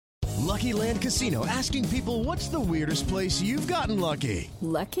Lucky Land Casino, asking people, what's the weirdest place you've gotten lucky?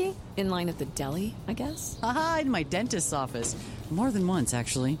 Lucky? In line at the deli, I guess? Aha, in my dentist's office. More than once,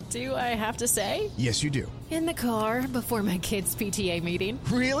 actually. Do I have to say? Yes, you do. In the car before my kids' PTA meeting.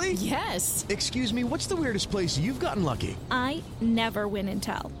 Really? Yes. Excuse me, what's the weirdest place you've gotten lucky? I never win and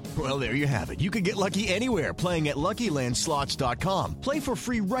tell. Well, there you have it. You can get lucky anywhere, playing at LuckyLandSlots.com. Play for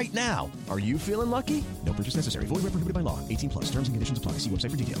free right now. Are you feeling lucky? No purchase necessary. Void where prohibited by law. 18 plus. Terms and conditions apply. See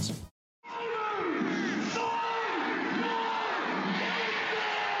website for details.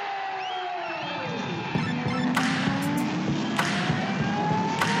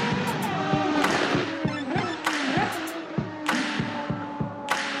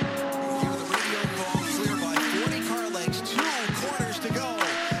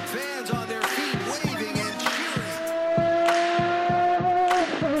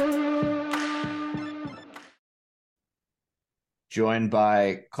 Joined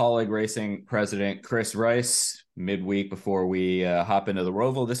by Kaulig Racing President Chris Rice midweek before we hop into the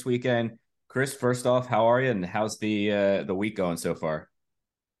Roval this weekend. Chris, first off, how are you, and how's the week going so far?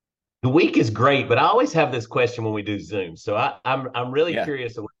 The week is great, but I always have this question when we do Zoom. So I'm really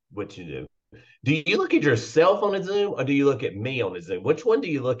curious of what you do. Do you look at yourself on a Zoom, or do you look at me on a Zoom? Which one do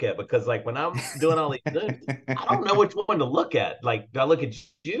you look at? Because like when I'm doing all these Zooms, I don't know which one to look at. Like, do I look at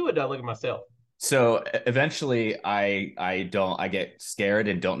you or do I look at myself? So eventually I get scared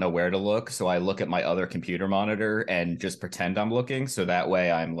and don't know where to look. So I look at my other computer monitor and just pretend I'm looking. So that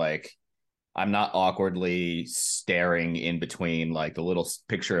way I'm not awkwardly staring in between like the little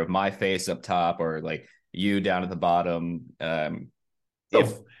picture of my face up top or like you down at the bottom.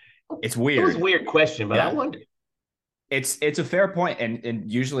 It's weird. It was a weird question, but yeah. I wonder. It's a fair point.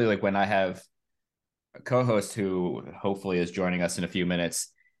 And usually like when I have a co-host who hopefully is joining us in a few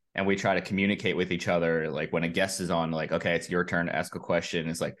minutes, and we try to communicate with each other, like when a guest is on, like, okay, it's your turn to ask a question.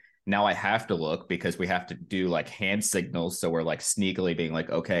 It's like, now I have to look because we have to do like hand signals. So we're like sneakily being like,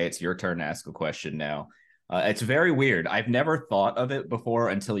 okay, it's your turn to ask a question now. It's very weird. I've never thought of it before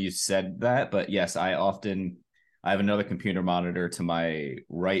until you said that. But yes, I have another computer monitor to my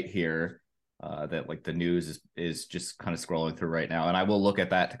right here that like the news is just kind of scrolling through right now. And I will look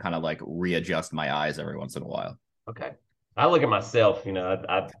at that to kind of like readjust my eyes every once in a while. Okay. I look at myself,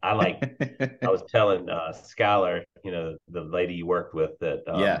 I like, I was telling Skylar, the lady you worked with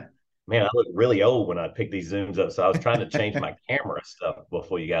that, man, I look really old when I pick these Zooms up. So I was trying to change my camera stuff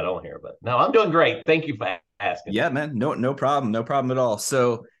before you got on here, but no, I'm doing great. Thank you for asking. Yeah, man. No problem. No problem at all.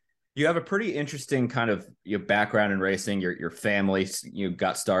 So you have a pretty interesting kind of your background in racing, your family, you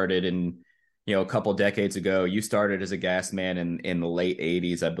got started in, a couple decades ago. You started as a gas man in the late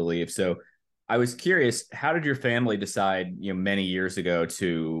 80s, I believe. So I was curious, how did your family decide, many years ago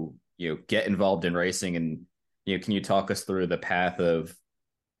to, get involved in racing? And, can you talk us through the path of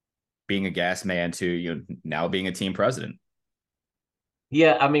being a gas man to, now being a team president?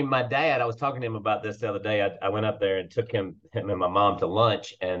 Yeah. I mean, my dad, I was talking to him about this the other day. I went up there and took him and my mom to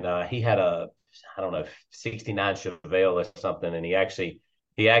lunch, and he had a, I don't know, 69 Chevelle or something. And he actually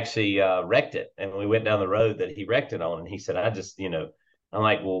wrecked it. And we went down the road that he wrecked it on. And he said, I'm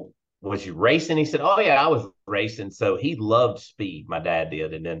like, well, was you racing? He said, oh yeah, I was racing. So he loved speed. My dad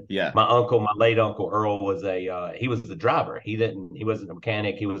did. And then my late uncle Earl was he was the driver. He wasn't a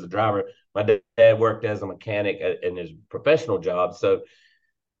mechanic. He was a driver. My dad worked as a mechanic in his professional job. So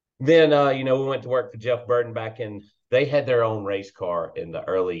then, we went to work for Jeff Burton they had their own race car in the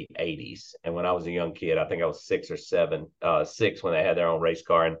early 80s. And when I was a young kid, I think I was 6 or 7, when they had their own race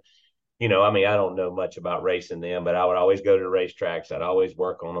car. And I don't know much about racing then, but I would always go to the racetracks. I'd always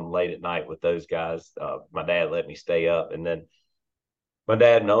work on them late at night with those guys. My dad let me stay up. And then my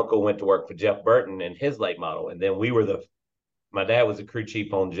dad and uncle went to work for Jeff Burton and his late model. And then my dad was the crew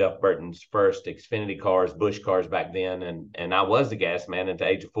chief on Jeff Burton's first Xfinity cars, Busch cars back then. And I was the gas man at the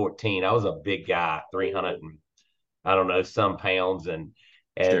age of 14. I was a big guy, 300 and I don't know, some pounds and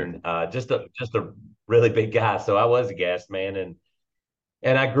sure. Just a really big guy. So I was a gas man.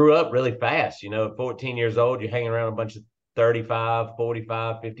 And I grew up really fast, at 14 years old, you're hanging around a bunch of 35,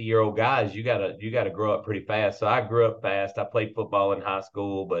 45, 50-year-old guys. You gotta grow up pretty fast. So I grew up fast. I played football in high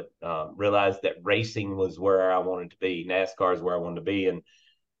school, but realized that racing was where I wanted to be. NASCAR is where I wanted to be. And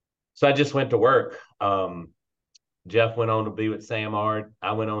so I just went to work. Jeff went on to be with Sam Ard.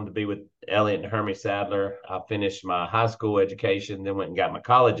 I went on to be with Elliott and Hermie Sadler. I finished my high school education, then went and got my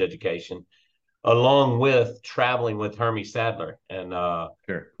college education, along with traveling with Hermie Sadler. And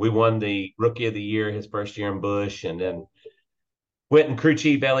sure. We won the Rookie of the Year his first year in Busch, and then went and crew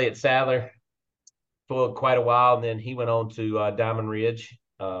chief Elliott Sadler for quite a while. And then he went on to Diamond Ridge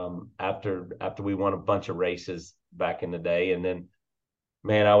after we won a bunch of races back in the day. And then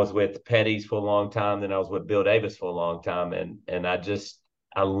man, I was with Petty's for a long time. Then I was with Bill Davis for a long time. And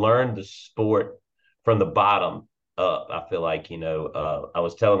I learned the sport from the bottom up. I feel like, I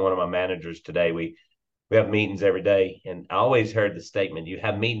was telling one of my managers today, we have meetings every day. And I always heard the statement, you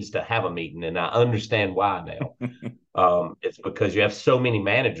have meetings to have a meeting. And I understand why now. It's because you have so many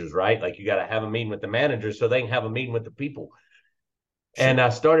managers, right? Like you got to have a meeting with the managers so they can have a meeting with the people. Sure. And I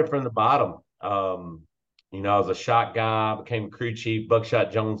started from the bottom. I was a shot guy, became crew chief.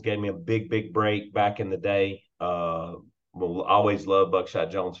 Buckshot Jones gave me a big, big break back in the day. Will always love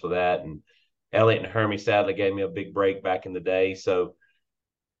Buckshot Jones for that. And Elliott and Hermie sadly gave me a big break back in the day. So,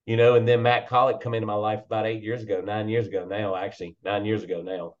 and then Matt Kaulig come into my life about 9 years ago now. 9 years ago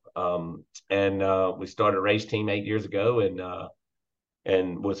now. We started a race team 8 years ago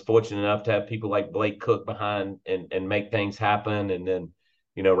and was fortunate enough to have people like Blake Cook behind and make things happen. And then,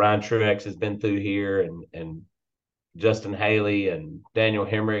 Ryan Truex has been through here and Justin Haley and Daniel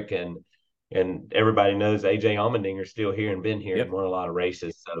Hemrick and everybody knows AJ Allmendinger's still here and been here and won a lot of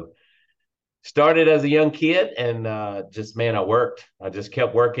races. So started as a young kid and I worked. I just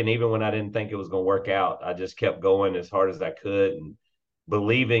kept working even when I didn't think it was going to work out. I just kept going as hard as I could and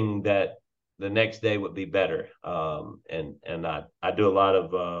believing that the next day would be better. I do a lot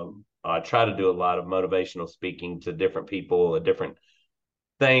of I try to do a lot of motivational speaking to different people at different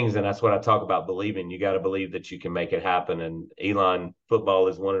things, and that's what I talk about believing. You got to believe that you can make it happen. And Elon football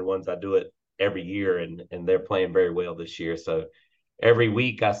is one of the ones I do it every year, and they're playing very well this year. So every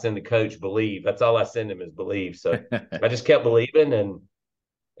week I send the coach believe. That's all I send him is believe. So I just kept believing,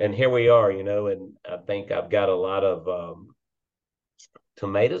 and here we are, and I think I've got a lot of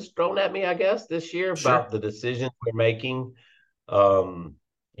tomatoes thrown at me, I guess, this year about the decisions we're making.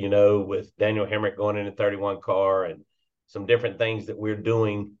 With Daniel Hemrick going in a 31 car and some different things that we're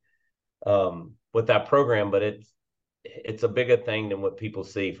doing with that program, but it's a bigger thing than what people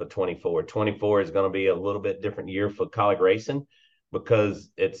see for 24. 24 is going to be a little bit different year for Kaulig Racing because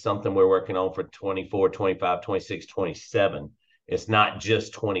it's something we're working on for 24, 25, 26, 27. It's not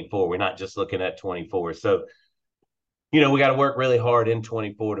just 24. We're not just looking at 24. So, we got to work really hard in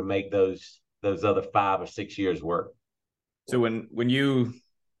 24 to make those other 5 or 6 years work. So when you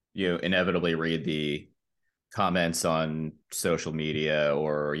inevitably read the comments on social media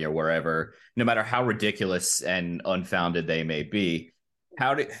or wherever, no matter how ridiculous and unfounded they may be,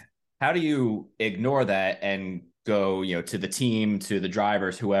 how do you ignore that and go to the team, to the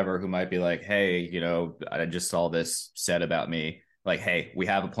drivers, whoever who might be like, hey, I just saw this said about me, like, hey, we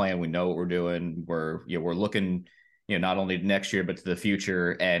have a plan, we know what we're doing, we're looking not only next year but to the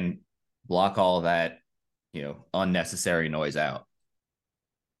future, and block all that unnecessary noise out?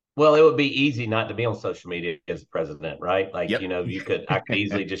 Well, it would be easy not to be on social media as president, right? Like, I could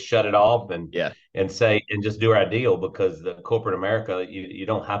easily just shut it off and say, and just do our deal, because the corporate America, you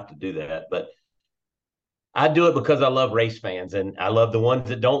don't have to do that. But I do it because I love race fans and I love the ones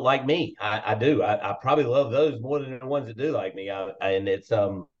that don't like me. I do. I probably love those more than the ones that do like me. I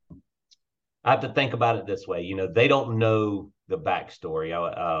have to think about it this way. They don't know the backstory.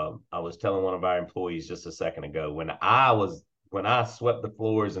 I was telling one of our employees just a second ago, when I swept the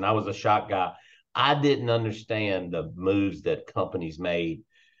floors and I was a shop guy, I didn't understand the moves that companies made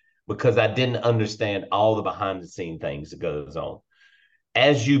because I didn't understand all the behind the scene things that goes on.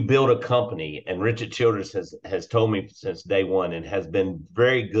 As you build a company, and Richard Childress has told me since day one and has been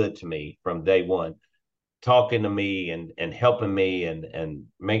very good to me from day one, talking to me and helping me and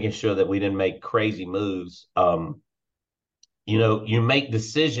making sure that we didn't make crazy moves. You make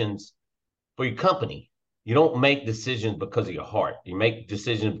decisions for your company. You don't make decisions because of your heart. You make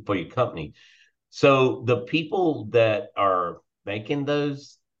decisions for your company. So the people that are making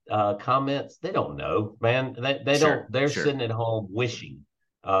those comments, they don't know, man. They don't. They're sitting at home wishing.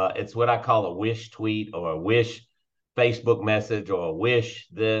 It's what I call a wish tweet or a wish Facebook message or a wish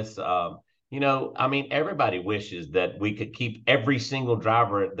this. Everybody wishes that we could keep every single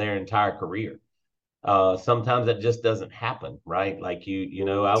driver their entire career. Sometimes that just doesn't happen, right? Like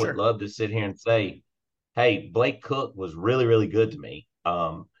I would love to sit here and say, hey, Blake Cook was really, really good to me.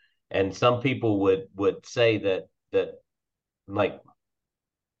 And some people would say that like,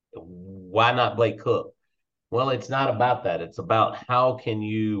 why not Blake Cook? Well, it's not about that. It's about how can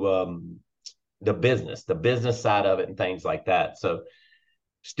you the business side of it and things like that. So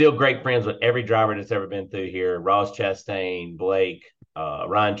still great friends with every driver that's ever been through here. Ross Chastain, Blake,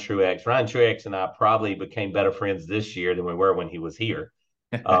 Ryan Truex. Ryan Truex and I probably became better friends this year than we were when he was here,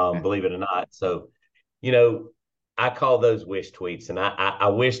 believe it or not. So, I call those wish tweets, and I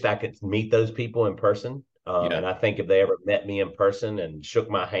wished I could meet those people in person. And I think if they ever met me in person and shook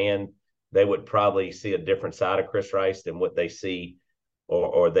my hand, they would probably see a different side of Chris Rice than what they see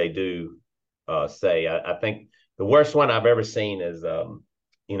or they do say. I think the worst one I've ever seen is, I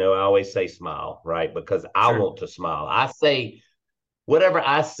always say smile, right? Because I want to smile. I say whatever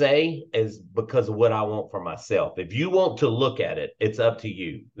I say is because of what I want for myself. If you want to look at it, it's up to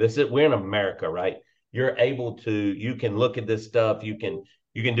you. We're in America, right? You can look at this stuff, you can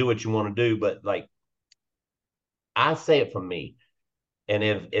do what you want to do, but like I say it for me. And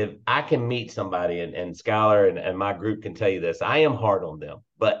if I can meet somebody, and Skylar and my group can tell you this, I am hard on them.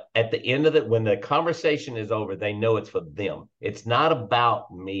 But at the end of it, when the conversation is over, they know it's for them. It's not about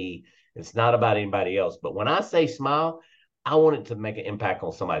me. It's not about anybody else. But when I say smile, I want it to make an impact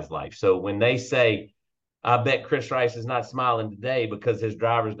on somebody's life. So when they say, I bet Chris Rice is not smiling today because his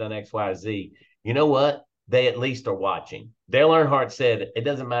driver's done X, Y, or Z, you know what? They at least are watching. Dale Earnhardt said, it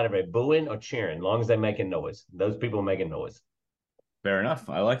doesn't matter if they're booing or cheering, as long as they're making noise. Those people are making noise. Fair enough.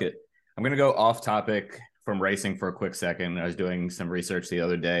 I like it. I'm going to go off topic from racing for a quick second. I was doing some research the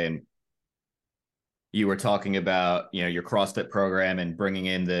other day, and you were talking about, your CrossFit program and bringing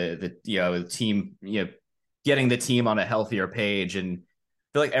in the team, getting the team on a healthier page. And I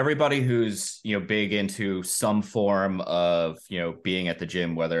feel like everybody who's, big into some form of, being at the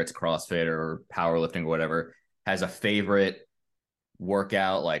gym, whether it's CrossFit or powerlifting or whatever, has a favorite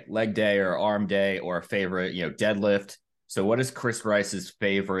workout like leg day or arm day, or a favorite, deadlift. So what is Chris Rice's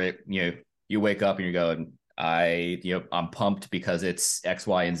favorite? You wake up and you're going, I'm pumped because it's X,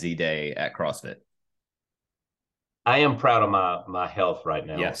 Y, and Z day at CrossFit. I am proud of my health right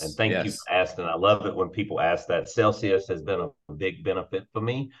now. Yes. And thank you for asking. I love it when people ask that. Celsius has been a big benefit for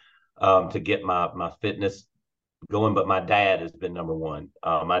me to get my fitness going. But my dad has been number one.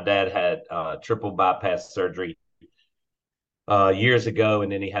 My dad had triple bypass surgery years ago,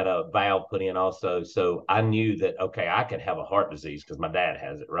 and then he had a valve put in also. So I knew that, okay, I could have a heart disease because my dad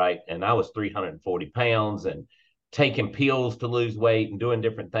has it, right? And I was 340 pounds and taking pills to lose weight and doing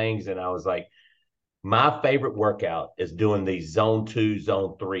different things. And I was like, my favorite workout is doing these zone 2,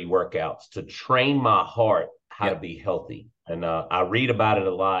 zone 3 workouts to train my heart how to be healthy. And I read about it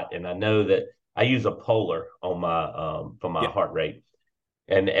a lot, and I know that I use a polar on my for my heart rate.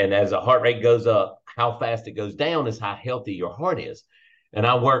 And as the heart rate goes up, how fast it goes down is how healthy your heart is. And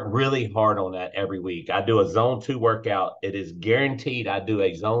I work really hard on that every week. I do a zone 2 workout. It is guaranteed I do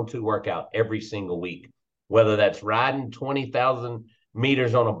a zone 2 workout every single week, whether that's riding 20,000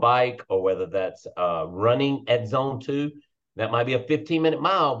 meters on a bike or whether that's running at zone 2. That might be a 15-minute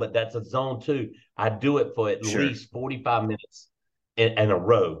mile, but that's a zone 2. I do it for at least 45 minutes in a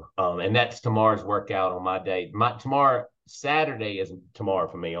row. And that's tomorrow's workout on my day. Saturday is tomorrow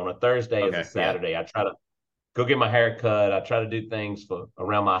for me. On a Thursday is a Saturday. I try to go get my hair cut. I try to do things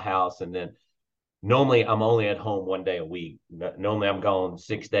around my house. And then normally I'm only at home one day a week. Normally I'm gone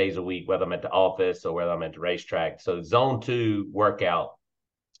 6 days a week, whether I'm at the office or whether I'm at the racetrack. So zone 2 workout,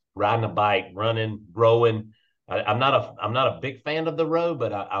 riding a bike, running, rowing. I'm not a big fan of the row,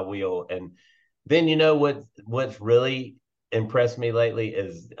 but I will. And then what's really impressed me lately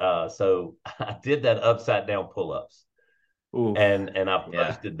is so I did that upside down pull-ups. Ooh, and I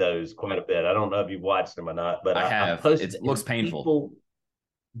posted those quite a bit. I don't know if you've watched them or not, but I have. I posted it looks painful. People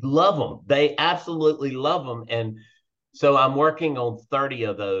love them. They absolutely love them. And so I'm working on 30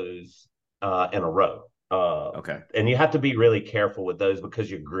 of those in a row. Okay. And you have to be really careful with those because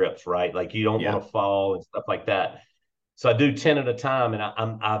your grips, right? Like you don't want to fall and stuff like that. So I do 10 at a time, and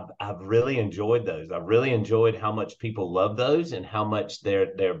I've really enjoyed those. I've really enjoyed how much people love those and how much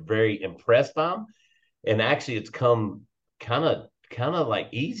they're very impressed by them. And actually, it's come kind of like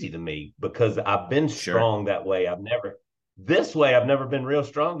easy to me because I've been strong that way. I've never been real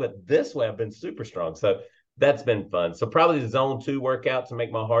strong, but this way I've been super strong. So that's been fun. So probably the zone 2 workout to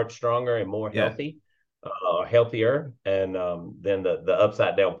make my heart stronger and more healthy, healthier. And then the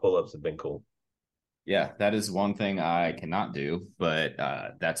upside down pull-ups have been cool. Yeah, that is one thing I cannot do, but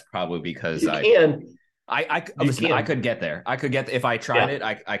that's probably because I could get there. If I tried it,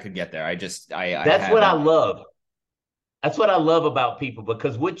 I could get there. That's what I love. That's what I love about people,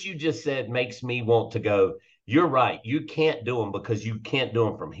 because what you just said makes me want to go, you're right. You can't do them because you can't do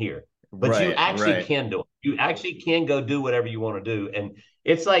them from here, but you actually can do them. You actually can go do whatever you want to do. And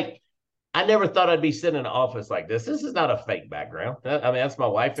it's like, I never thought I'd be sitting in an office like this. This is not a fake background. I mean, that's my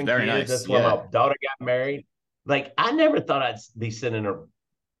wife and kids. Nice. That's when my daughter got married. Like, I never thought I'd be sitting in an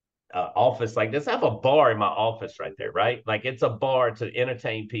office like this. I have a bar in my office right there, right? Like, it's a bar to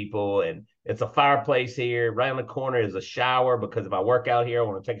entertain people, and it's a fireplace here. Right on the corner is a shower, because if I work out here, I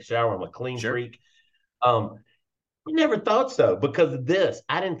want to take a shower. I'm a clean freak. We never thought so because of this.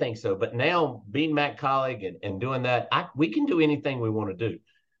 I didn't think so. But now, being Matt Kaulig and doing that, we can do anything we want to do.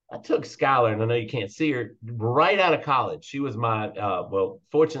 I took Skylar, and I know you can't see her, right out of college. She was my,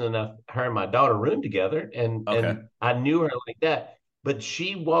 fortunate enough, her and my daughter roomed together, and I knew her like that. But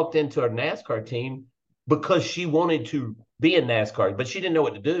she walked into a NASCAR team because she wanted to be in NASCAR, but she didn't know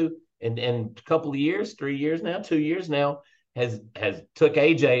what to do. And a couple of years, 3 years now, 2 years now, has took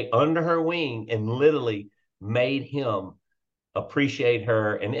AJ under her wing and literally made him appreciate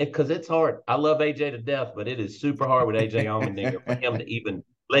her. And because it's hard. I love AJ to death, but it is super hard with AJ Allmendinger for him to even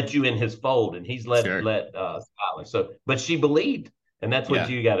let you in his fold, and he's let Skylar. So, but she believed, and that's what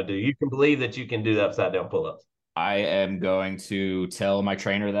you got to do. You can believe that you can do the upside down pull-ups. I am going to tell my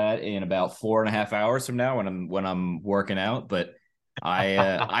trainer that in about 4.5 hours from now when I'm working out. But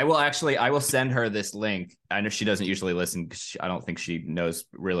I will send her this link. I know she doesn't usually listen because I don't think she knows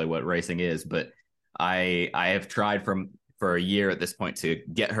really what racing is. But I have tried for a year at this point to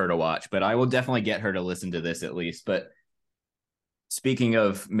get her to watch. But I will definitely get her to listen to this at least. But speaking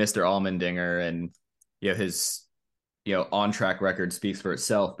of Mr. Allmendinger and his on-track record speaks for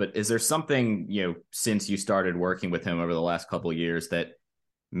itself, but is there something since you started working with him over the last couple of years that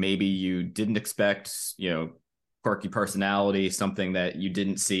maybe you didn't expect, quirky personality, something that you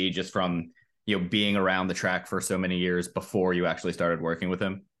didn't see just from being around the track for so many years before you actually started working with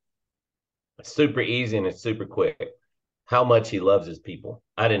him? It's super easy and it's super quick. How much he loves his people.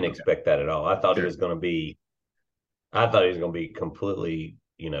 I didn't expect that at all. I thought he was going to be completely,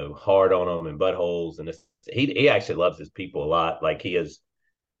 hard on them and buttholes. And he actually loves his people a lot. Like he's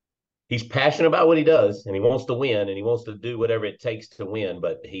passionate about what he does, and he wants to win, and he wants to do whatever it takes to win.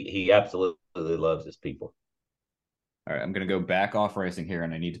 But he absolutely loves his people. All right, I'm going to go back off racing here,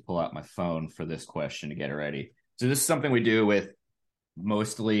 and I need to pull out my phone for this question to get it ready. So this is something we do with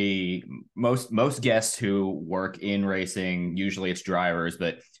most guests who work in racing. Usually it's drivers,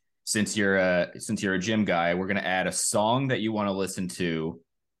 but since you're a gym guy, we're going to add a song that you want to listen to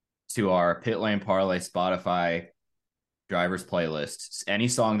our Pit Lane Parlay Spotify drivers playlist. Any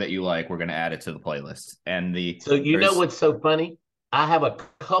song that you like, we're going to add it to the playlist. And know what's so funny? I have a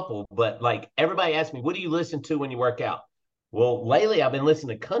couple, but like everybody asks me, what do you listen to when you work out? Well, lately I've been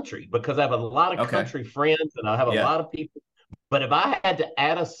listening to country because I have a lot of country friends and I have a lot of people. But if I had to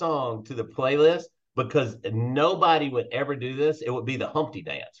add a song to the playlist, because nobody would ever do this, it would be the Humpty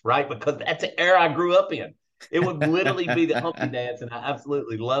Dance, right? Because that's the era I grew up in. It would literally be the Humpty Dance, and I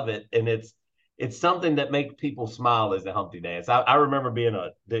absolutely love it. And it's something that makes people smile as the Humpty Dance. I remember being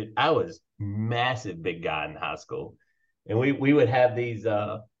I was massive big guy in high school, and we would have these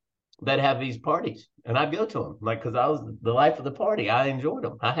they'd have these parties, and I'd go to them because I was the life of the party. I enjoyed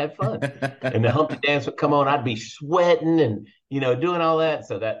them. I had fun, and the Humpty Dance would come on. I'd be sweating and doing all that.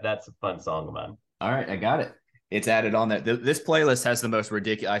 So that's a fun song of mine. All right, I got it. It's added on there. This playlist has the most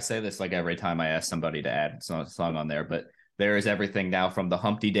ridiculous. I say this like every time I ask somebody to add a song on there, but there is everything now from the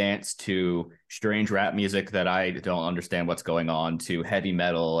Humpty Dance to strange rap music that I don't understand what's going on to heavy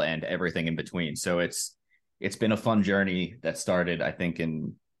metal and everything in between. So it's been a fun journey that started, I think,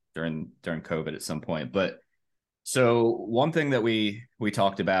 during COVID at some point. But so one thing that we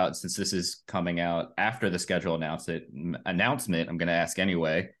talked about, since this is coming out after the schedule announcement, I'm going to ask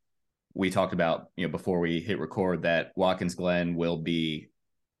anyway. We talked about, before we hit record, that Watkins Glen will be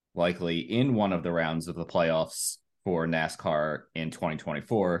likely in one of the rounds of the playoffs for NASCAR in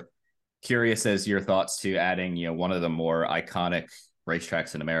 2024. Curious as your thoughts to adding, one of the more iconic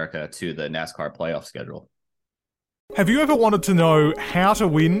racetracks in America to the NASCAR playoff schedule. Have you ever wanted to know how to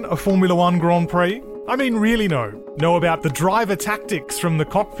win a Formula One Grand Prix? I mean, really know about the driver tactics from the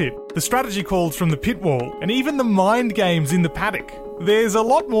cockpit, the strategy calls from the pit wall, and even the mind games in the paddock. There's a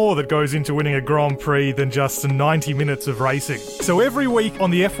lot more that goes into winning a Grand Prix than just 90 minutes of racing. So every week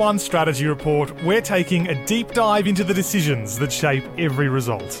on the F1 Strategy Report, we're taking a deep dive into the decisions that shape every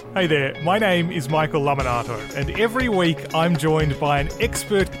result. Hey there, my name is Michael Laminato, and every week I'm joined by an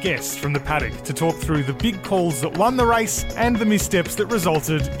expert guest from the paddock to talk through the big calls that won the race and the missteps that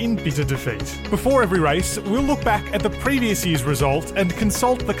resulted in bitter defeat. Before every race, we'll look back at the previous year's result and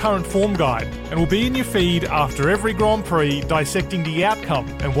consult the current form guide, and we'll be in your feed after every Grand Prix dissecting the outcome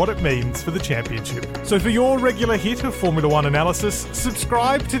and what it means for the championship. So for your regular hit of Formula One analysis,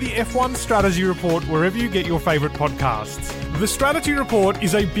 subscribe to the F1 Strategy Report wherever you get your favourite podcasts. The Strategy Report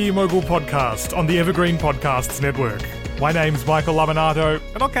is a Beer Mogul podcast on the Evergreen Podcasts Network. My name's Michael Laminato,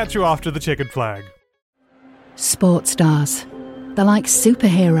 and I'll catch you after the checkered flag. Sports stars. They're like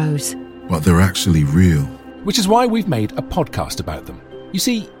superheroes. But they're actually real. Which is why we've made a podcast about them. You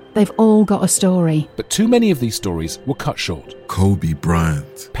see, they've all got a story. But too many of these stories were cut short. Kobe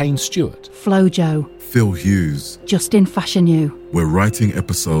Bryant. Payne Stewart. Flojo. Phil Hughes. Justin Fashanu. We're writing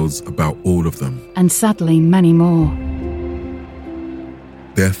episodes about all of them. And sadly, many more.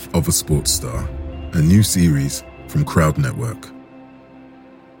 Death of a Sports Star, a new series from Crowd Network.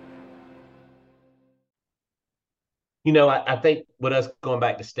 You know, I think with us going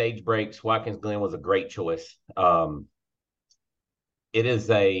back to stage breaks, Watkins Glen was a great choice. It is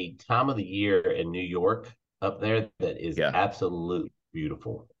a time of the year in New York up there that is absolutely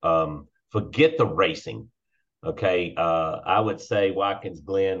beautiful. Forget the racing. Okay. I would say Watkins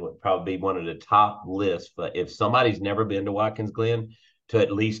Glen would probably be one of the top lists for if somebody's never been to Watkins Glen to at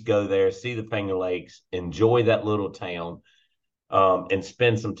least go there, see the Finger Lakes, enjoy that little town, and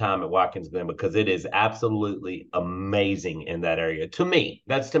spend some time at Watkins Glen because it is absolutely amazing in that area. To me,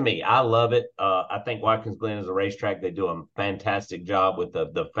 that's to me. I love it. I think Watkins Glen is a racetrack. They do a fantastic job with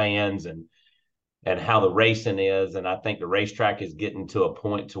the fans and how the racing is. And I think the racetrack is getting to a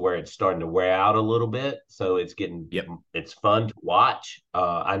point to where it's starting to wear out a little bit. So it's getting, it's fun to watch.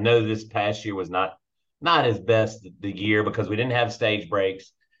 I know this past year was not as best the year because we didn't have stage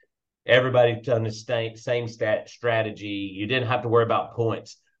breaks. Everybody done the same strategy. You didn't have to worry about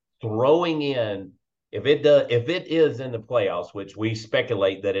points. Throwing in, if it is in the playoffs, which we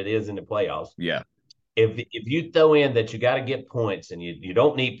speculate that it is in the playoffs. Yeah. If you throw in that you got to get points and you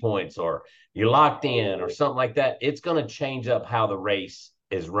don't need points or you're locked in or something like that, it's going to change up how the race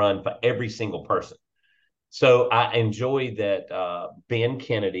is run for every single person. So I enjoy that Ben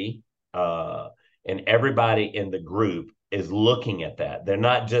Kennedy and everybody in the group is looking at that. They're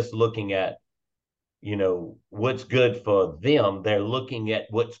not just looking at, what's good for them. They're looking at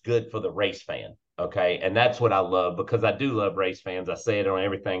what's good for the race fan. Okay. And that's what I love because I do love race fans. I say it on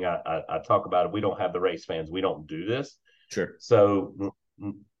everything I talk about. If we don't have the race fans, we don't do this. Sure. So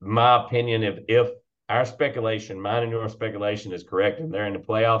my opinion, if our speculation, mine and your speculation is correct and they're in the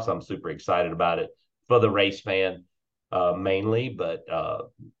playoffs, I'm super excited about it for the race fan mainly, but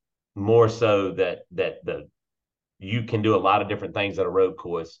more so that you can do a lot of different things at a road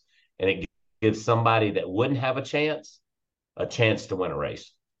course and it gives somebody that wouldn't have a chance to win a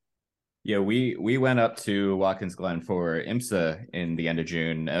race. Yeah, we went up to Watkins Glen for IMSA in the end of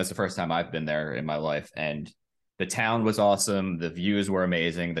June. That was the first time I've been there in my life. And the town was awesome. The views were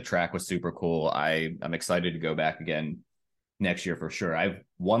amazing. The track was super cool. I'm excited to go back again next year for sure. I have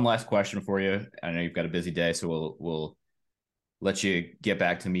one last question for you. I know you've got a busy day, so we'll let you get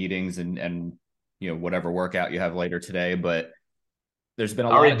back to meetings and whatever workout you have later today. But there's been a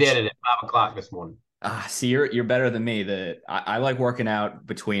lot. I already did it at 5:00 this morning. See, you're better than me. I like working out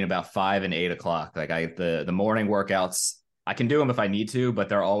between about 5 and 8 o'clock. Like the morning workouts, I can do them if I need to, but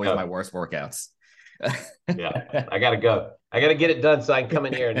they're always my worst workouts. Yeah, I gotta go. I gotta get it done so I can come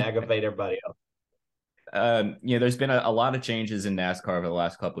in here and aggravate everybody else. There's been a lot of changes in NASCAR over the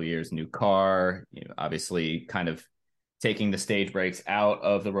last couple of years. New car, obviously, kind of taking the stage breaks out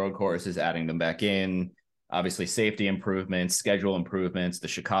of the road courses, adding them back in. Obviously, safety improvements, schedule improvements, the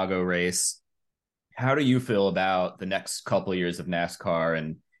Chicago race. How do you feel about the next couple of years of NASCAR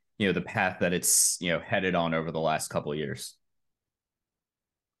and, the path that it's, headed on over the last couple of years?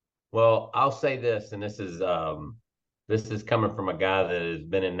 Well, I'll say this, and this is coming from a guy that has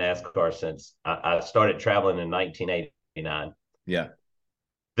been in NASCAR since I started traveling in 1989. Yeah.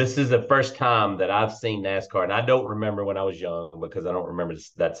 This is the first time that I've seen NASCAR, and I don't remember when I was young because I don't remember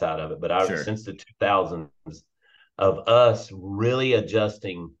that side of it, but since the 2000s of us really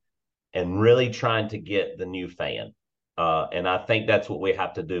adjusting and really trying to get the new fan. And I think that's what we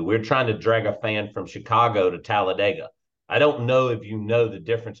have to do. We're trying to drag a fan from Chicago to Talladega. I don't know if you know the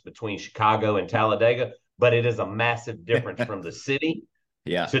difference between Chicago and Talladega, but it is a massive difference from the city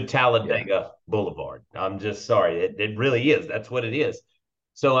to Talladega Boulevard. I'm just sorry. It really is. That's what it is.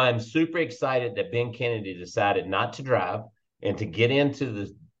 So I'm super excited that Ben Kennedy decided not to drive and to get into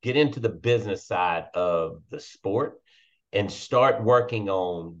the business side of the sport and start working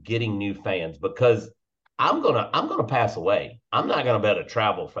on getting new fans because I'm gonna pass away. I'm not gonna be able to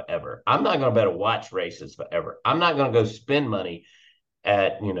travel forever. I'm not gonna be able to watch races forever. I'm not gonna go spend money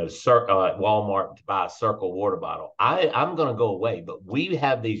at Walmart to buy a Circle water bottle. I'm gonna go away. But we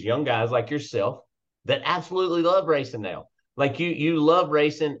have these young guys like yourself that absolutely love racing now. Like you love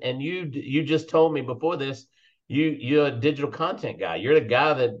racing, and you just told me before this you're a digital content guy. You're the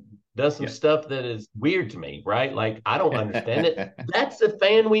guy that does some stuff that is weird to me, right? Like I don't understand it. That's the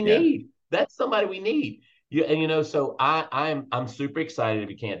fan we need. That's somebody we need. So I'm super excited if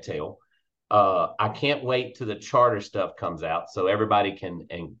you can't tell. I can't wait till the charter stuff comes out so everybody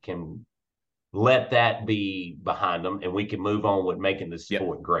can let that be behind them and we can move on with making the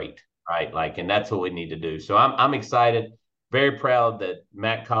sport great, right? Like, and that's what we need to do. So I'm excited, very proud that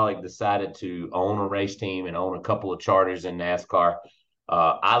Matt Kaulig decided to own a race team and own a couple of charters in NASCAR.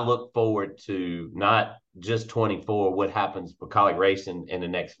 I look forward to not just 24, what happens for Kaulig Racing in the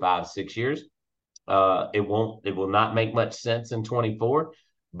next 5-6 years. It will not make much sense in 24,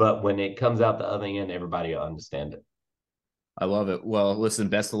 but when it comes out the other end, everybody will understand it. I love it. Well, listen,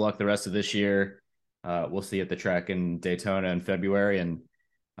 best of luck the rest of this year. We'll see you at the track in Daytona in February, and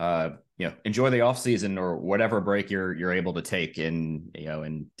enjoy the off season or whatever break you're able to take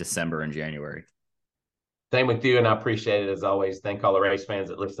in December and January. Same with you, and I appreciate it as always. Thank all the race fans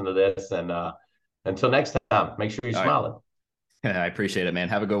that listen to this, and until next time, make sure you're smiling. Right. I appreciate it, man.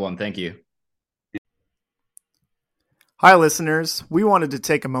 Have a good one. Thank you. Hi, listeners. We wanted to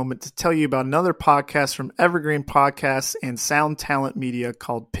take a moment to tell you about another podcast from Evergreen Podcasts and Sound Talent Media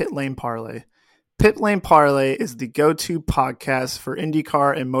called Pit Lane Parlay. Pit Lane Parlay is the go-to podcast for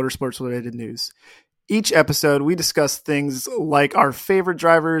IndyCar and motorsports-related news. Each episode, we discuss things like our favorite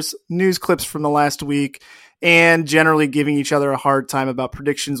drivers, news clips from the last week, and generally giving each other a hard time about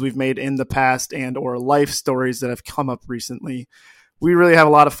predictions we've made in the past and or life stories that have come up recently. We really have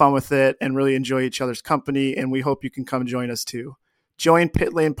a lot of fun with it and really enjoy each other's company, and we hope you can come join us too. Join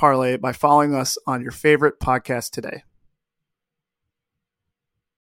Pit Lane Parlay by following us on your favorite podcast today.